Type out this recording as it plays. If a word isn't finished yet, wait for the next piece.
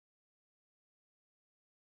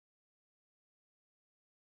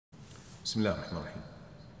بسم الله الرحمن الرحيم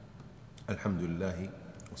الحمد لله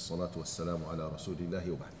والصلاة والسلام على رسول الله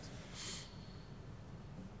وبعد.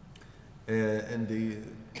 In the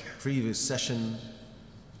previous session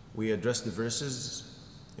we addressed the verses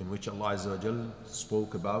in which Allah Azza wa Jal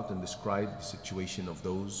spoke about and described the situation of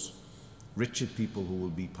those wretched people who will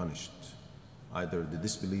be punished, either the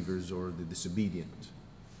disbelievers or the disobedient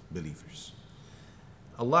believers.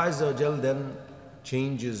 Allah Azza wa Jal then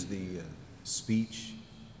changes the speech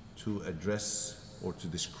to address or to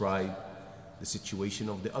describe the situation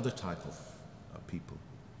of the other type of people.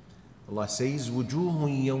 Allah says,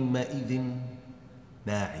 وُجُوهٌ يَوْمَئِذٍ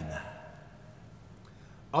نَاعِمَةٌ.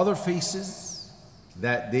 Other faces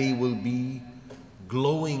that they will be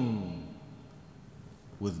glowing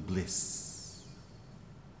with bliss.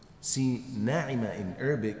 See, na'ima in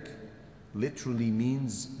Arabic literally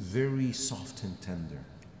means very soft and tender.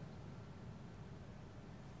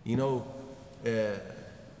 You know,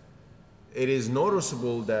 it is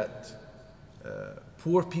noticeable that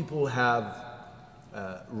poor people have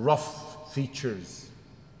rough features,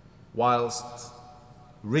 whilst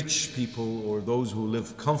rich people or those who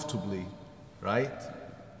live comfortably, right,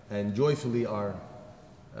 and joyfully are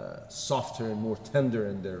softer and more tender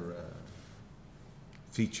in their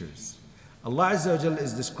features. Allah Azza wa Jal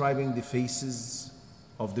is describing the faces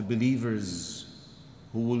of the believers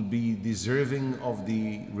who will be deserving of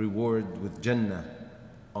the reward with Jannah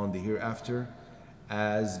on the hereafter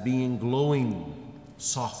as being glowing,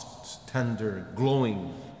 soft, tender,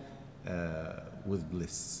 glowing with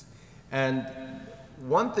bliss. And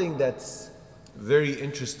one thing that's very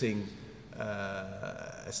interesting,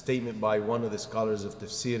 a statement by one of the scholars of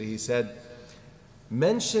tafsir, he said,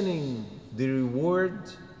 mentioning the reward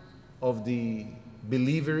of the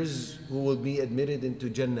believers who will be admitted into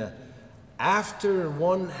Jannah after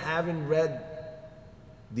one having read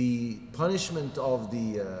the punishment of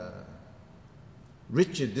the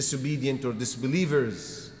wretched, disobedient or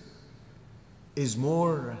disbelievers is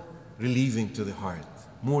more relieving to the heart,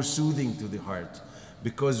 more soothing to the heart.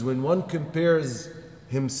 Because when one compares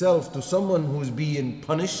himself to someone who's being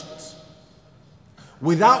punished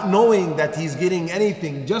without knowing that he's getting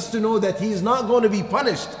anything, just to know that he's not going to be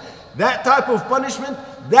punished, that type of punishment,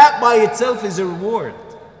 that by itself is a reward.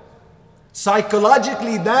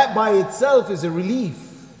 Psychologically, that by itself is a relief.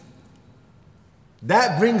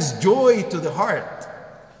 That brings joy to the heart.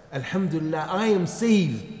 Alhamdulillah, I am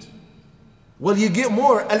saved. Well, you get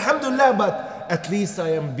more, Alhamdulillah, but at least I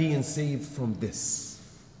am being saved from this.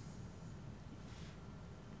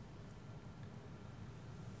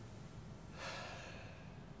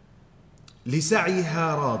 لِسَعِيهَا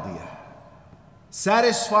رَاضِيَةٌ.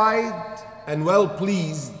 Satisfied and well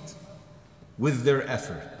pleased with their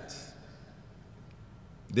effort,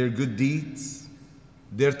 their good deeds,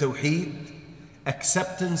 their tawheed,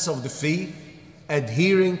 acceptance of the faith,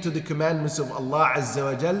 adhering to the commandments of Allah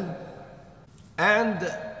Azza wa Jal,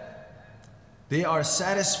 and they are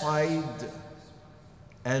satisfied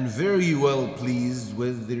and very well pleased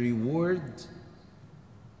with the reward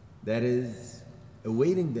that is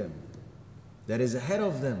awaiting them, that is ahead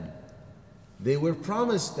of them. They were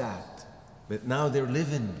promised that, but now they're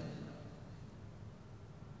living.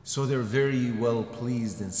 So they're very well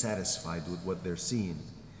pleased and satisfied with what they're seeing.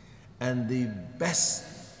 And the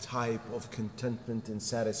best type of contentment and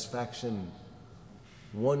satisfaction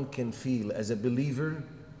one can feel as a believer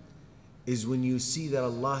is when you see that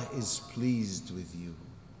Allah is pleased with you.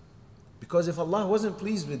 Because if Allah wasn't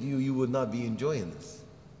pleased with you, you would not be enjoying this.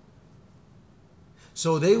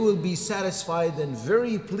 So they will be satisfied and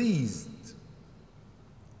very pleased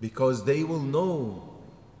because they will know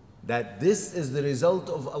that this is the result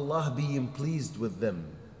of Allah being pleased with them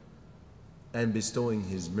and bestowing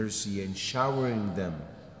His mercy and showering them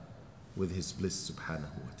with His bliss subhanahu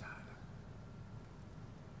wa ta'ala.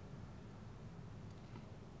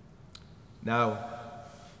 Now,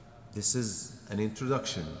 this is an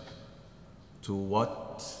introduction to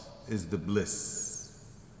what is the bliss.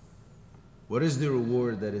 What is the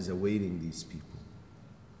reward that is awaiting these people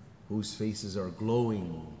whose faces are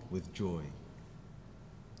glowing with joy?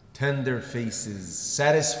 Tender faces,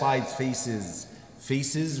 satisfied faces,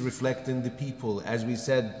 faces reflecting the people. As we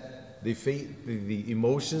said, the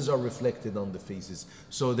emotions are reflected on the faces.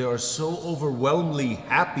 So they are so overwhelmingly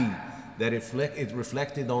happy that it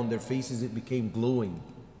reflected on their faces, it became glowing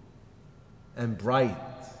and bright.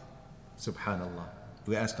 Subhanallah.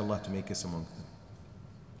 We ask Allah to make us among them.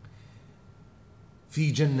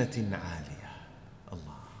 في جنة عالية.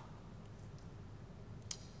 Allah.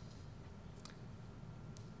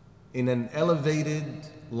 In an elevated,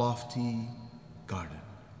 lofty garden.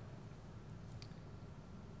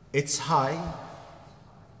 It's high,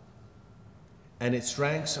 and its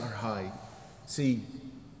ranks are high. See,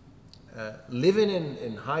 living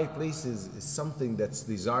in high places is something that's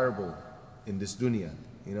desirable in this dunya,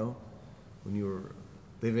 you know. When you're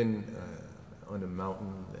living on a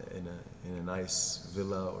mountain in a nice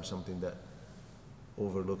villa or something that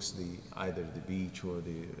overlooks either the beach or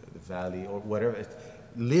the valley or whatever.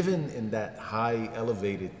 Living in that high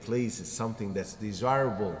elevated place is something that's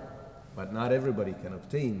desirable, but not everybody can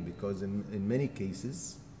obtain, because in many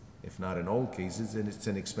cases, if not in all cases, and it's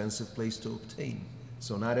an expensive place to obtain.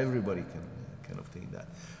 So not everybody can obtain that.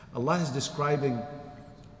 Allah is describing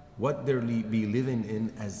what they'll be living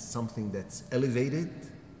in as something that's elevated.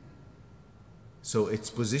 So its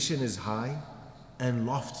position is high and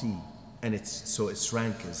lofty, and its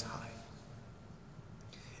rank is high.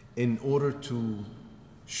 In order to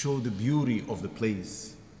show the beauty of the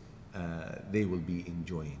place they will be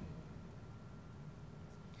enjoying.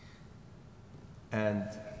 And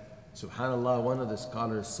subhanAllah, one of the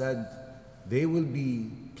scholars said, they will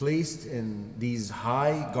be placed in these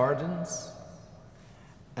high gardens,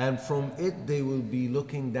 and from it they will be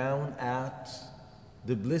looking down at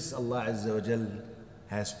the bliss Allah Azza wa Jal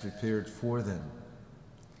has prepared for them.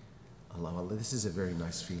 Allah, this is a very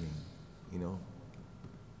nice feeling, you know.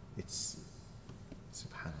 It's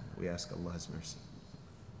subhanAllah. We ask Allah's mercy.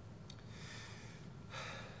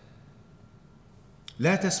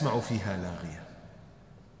 لا تسمع فيها لاغية,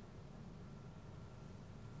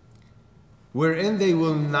 wherein they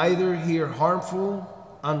will neither hear harmful,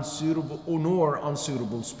 unsuitable, nor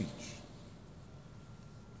unsuitable speech.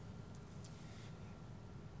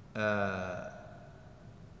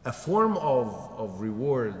 A form of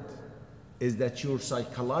reward is that you're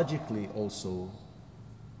psychologically also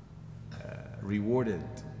rewarded.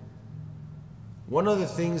 One of the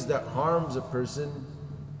things that harms a person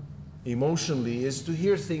emotionally is to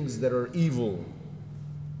hear things that are evil,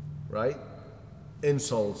 right?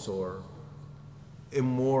 Insults or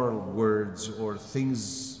immoral words, or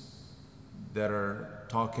things that are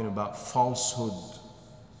talking about falsehood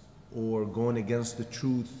or going against the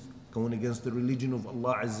truth, going against the religion of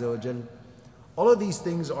Allah Azza wa Jal. All of these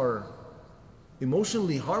things are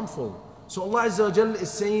emotionally harmful. So Allah Azza wa Jal is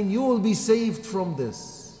saying, you will be saved from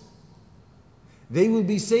this. They will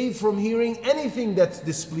be saved from hearing anything that's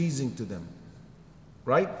displeasing to them,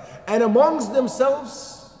 right? And amongst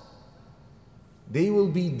themselves, they will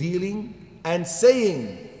be dealing and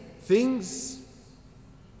saying things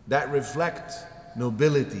that reflect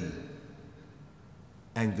nobility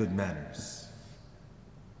and good manners.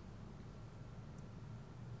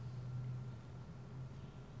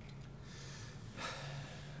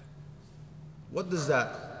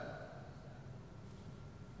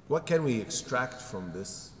 What can we extract from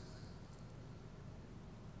this?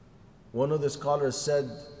 One of the scholars said,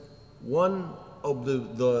 one of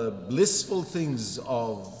the blissful things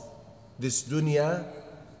of this dunya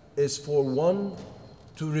is for one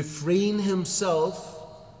to refrain himself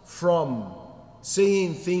from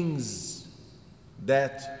saying things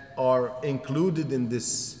that are included in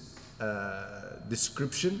this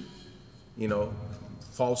description, you know,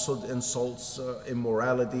 falsehood, insults,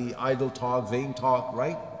 immorality, idle talk, vain talk,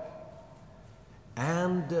 right?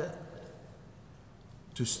 And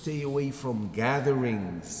to stay away from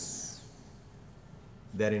gatherings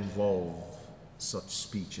that involve such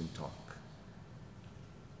speech and talk.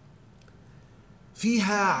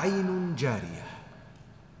 فيها عين جارية.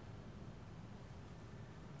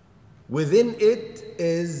 Within it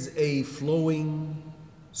is a flowing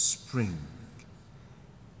spring.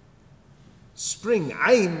 Spring,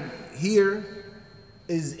 ayn here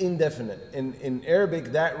is indefinite. In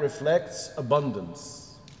Arabic, that reflects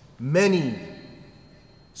abundance. Many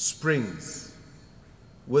springs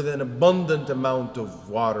with an abundant amount of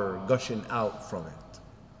water gushing out from it.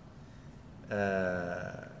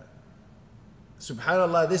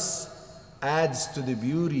 Subhanallah, this adds to the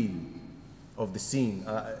beauty of the scene.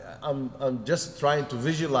 I'm just trying to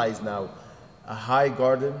visualize now a high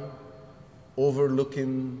garden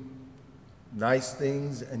overlooking nice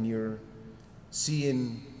things, and you're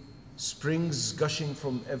seeing springs gushing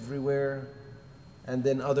from everywhere. And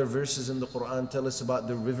then other verses in the Quran tell us about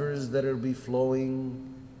the rivers that will be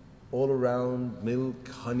flowing all around, milk,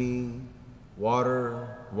 honey,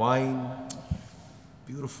 water, wine.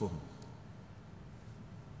 Beautiful.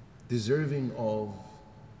 Deserving of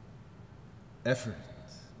effort.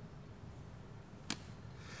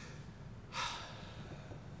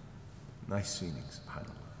 Nice feeling,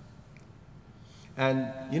 subhanAllah.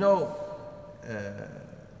 And you know,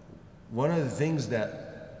 one of the things that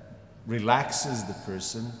relaxes the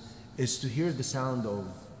person is to hear the sound of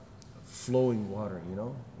flowing water, you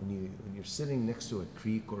know? When you're sitting next to a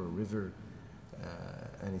creek or a river,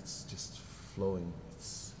 and it's just flowing.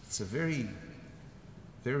 It's a very,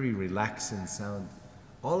 very relaxing sound.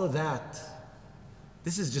 All of that,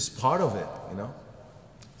 this is just part of it, you know.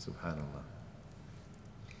 Subhanallah.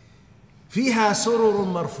 فيها سرر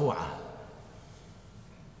مرفوعة.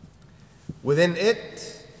 Within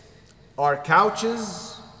it are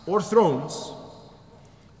couches or thrones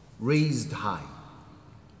raised high.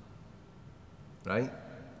 Right?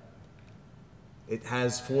 It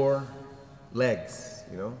has 4 legs,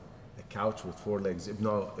 you know, a couch with 4 legs.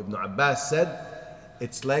 Ibn Abbas said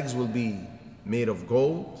its legs will be made of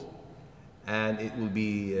gold and it will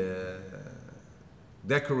be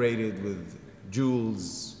decorated with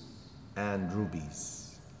jewels and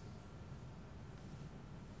rubies.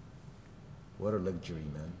 What a luxury,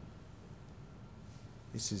 man.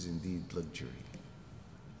 This is indeed luxury.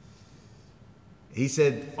 He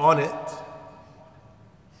said, on it,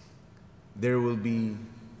 there will be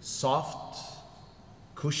soft,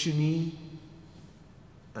 cushiony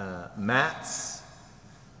mats.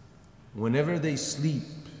 Whenever they sleep,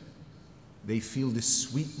 they feel the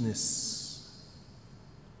sweetness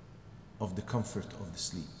of the comfort of the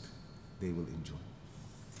sleep they will enjoy.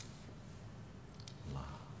 Allah.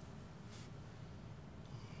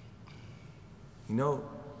 You know,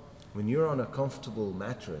 when you're on a comfortable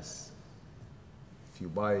mattress, if you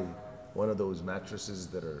buy one of those mattresses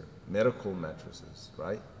that are medical mattresses,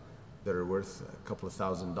 right, that are worth a couple of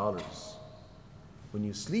 $1,000, when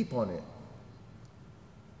you sleep on it,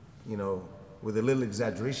 you know, with a little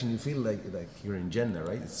exaggeration, you feel like you're in Jannah,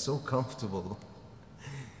 right? It's so comfortable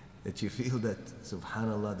that you feel that,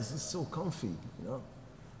 subhanallah, this is so comfy, you know.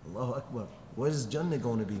 Allahu Akbar. What is Jannah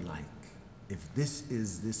going to be like if this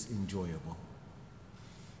is this enjoyable?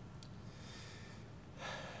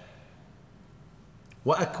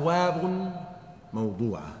 وَأَكْوَابٌ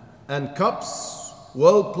مَوْضُوعَةٌ. And cups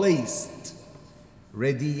well placed,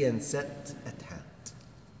 ready and set at hand.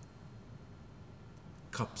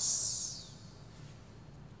 Cups.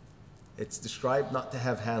 It's described not to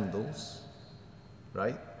have handles,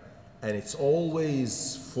 right? And it's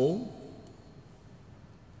always full,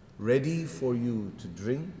 ready for you to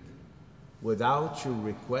drink without your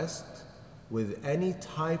request, with any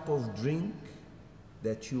type of drink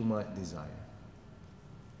that you might desire.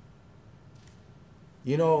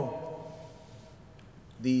 You know,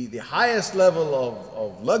 the highest level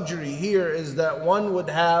of luxury here is that one would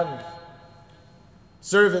have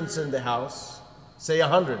servants in the house, say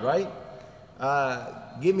 100, right?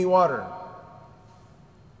 Give me water.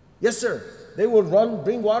 Yes, sir. They will run,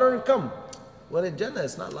 bring water and come. Well, in Jannah,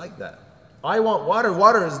 it's not like that. I want water,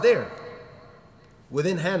 water is there,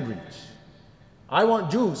 within hand reach. I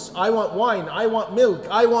want juice, I want wine, I want milk,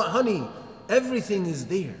 I want honey. Everything is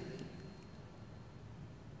there.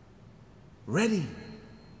 Ready.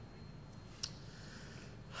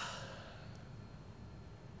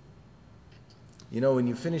 You know, when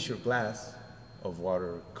you finish your glass of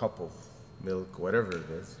water, cup of milk, whatever it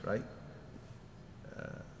is, right?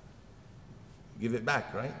 Give it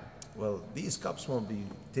back, right? Well, these cups won't be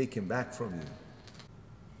taken back from you.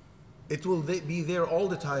 It will be there all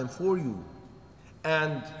the time for you.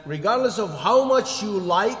 And regardless of how much you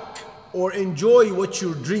like or enjoy what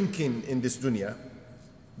you're drinking in this dunya,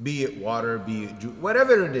 be it water, be it juice,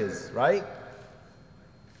 whatever it is, right?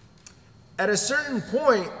 At a certain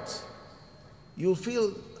point, you'll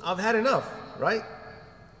feel, I've had enough, right?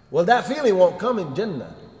 Well, that feeling won't come in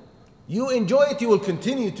Jannah. You enjoy it, you will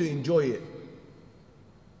continue to enjoy it.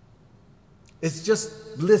 It's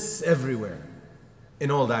just bliss everywhere,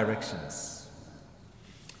 in all directions.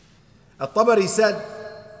 At-Tabari said,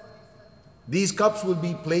 these cups will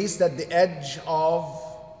be placed at the edge of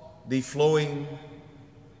the flowing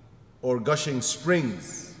or gushing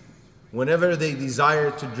springs. Whenever they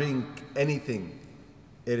desire to drink anything,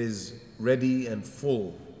 it is ready and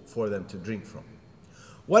full for them to drink from.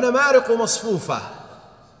 وَنَمَارِقُ مَصْفُوفَةٌ.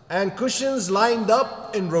 And cushions lined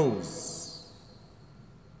up in rows.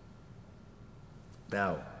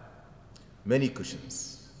 Now, many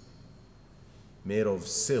cushions made of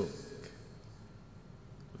silk,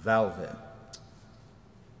 velvet.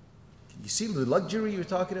 You see the luxury you're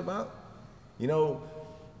talking about? You know,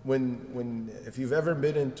 if you've ever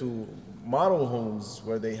been into model homes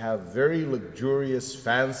where they have very luxurious,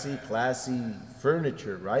 fancy, classy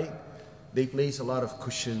furniture, right? They place a lot of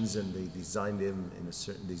cushions and they design them in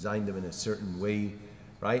a certain way,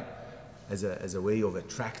 right? As a way of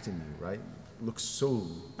attracting you, right? Looks so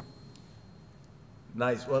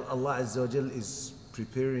nice. Well, Allah Azza wa Jal is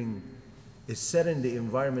setting the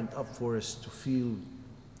environment up for us to feel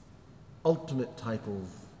ultimate type of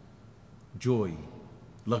joy,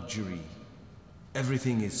 luxury,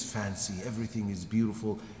 Everything is fancy, everything is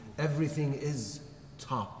beautiful, everything is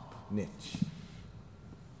top notch.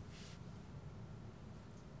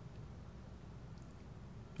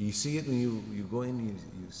 You see it when you go in, you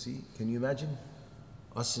see. Can you imagine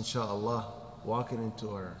us, inshallah, walking into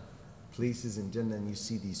our places in Jannah and you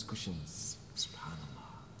see these cushions, subhanallah,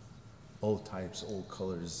 all types, all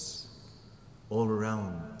colors, all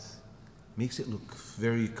around. Makes it look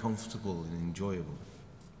very comfortable and enjoyable.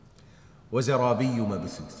 وَزَرَابِيُّ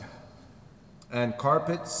مَبْثُوثًا, and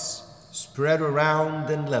carpets spread around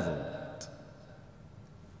and leveled.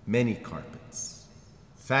 Many carpets,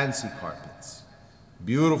 fancy carpets,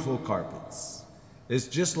 beautiful carpets. It's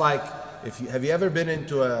just like, have you ever been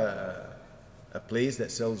into a place that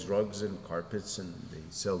sells rugs and carpets, and they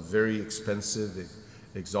sell very expensive,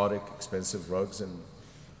 exotic, expensive rugs, and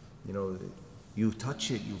you know, you touch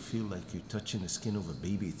it, you feel like you're touching the skin of a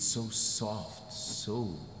baby. It's so soft,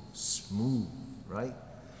 so smooth, right?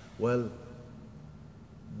 Well,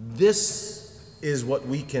 this is what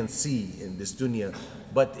we can see in this dunya.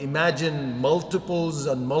 But imagine multiples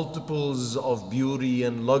and multiples of beauty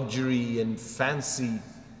and luxury and fancy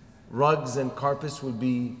rugs and carpets will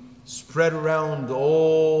be spread around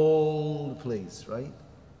all the place, right?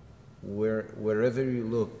 Wherever you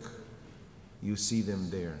look, you see them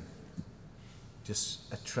there.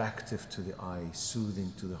 Just attractive to the eye,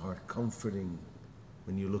 soothing to the heart, comforting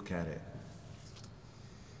when you look at it.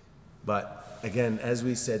 But again, as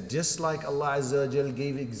we said, just like Allah Azza wa Jal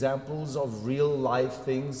gave examples of real life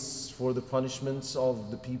things for the punishments of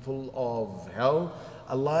the people of hell,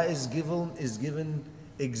 Allah is given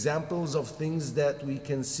examples of things that we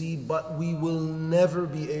can see, but we will never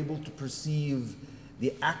be able to perceive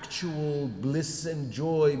the actual bliss and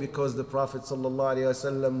joy, because the Prophet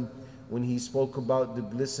ﷺ, when he spoke about the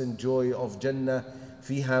bliss and joy of Jannah,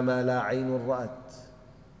 فِيهَا مَا لَا عَيْنٌ رَأَتْ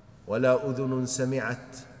وَلَا أُذُنٌ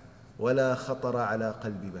سَمِعَتْ وَلَا خَطَرَ عَلَى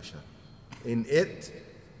قَلْبِ بَشَرٍ. In it,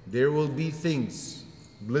 there will be things,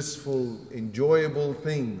 blissful, enjoyable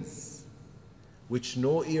things, which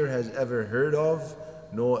no ear has ever heard of,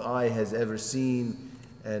 no eye has ever seen,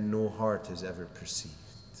 and no heart has ever perceived.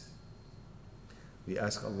 We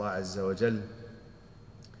ask Allah Azza wa Jal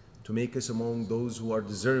to make us among those who are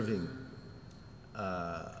deserving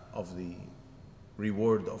of the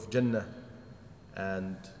reward of Jannah,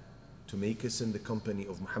 and to make us in the company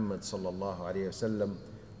of Muhammad sallallahu alayhi wa sallam.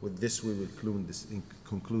 With this we will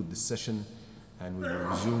conclude this session, and we will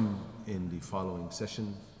resume in the following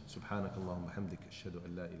session. Subhanakallahumma hamdika ashhadu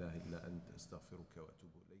an la ilaha illa anta astaghfiruka wa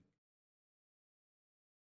atubu ilayk.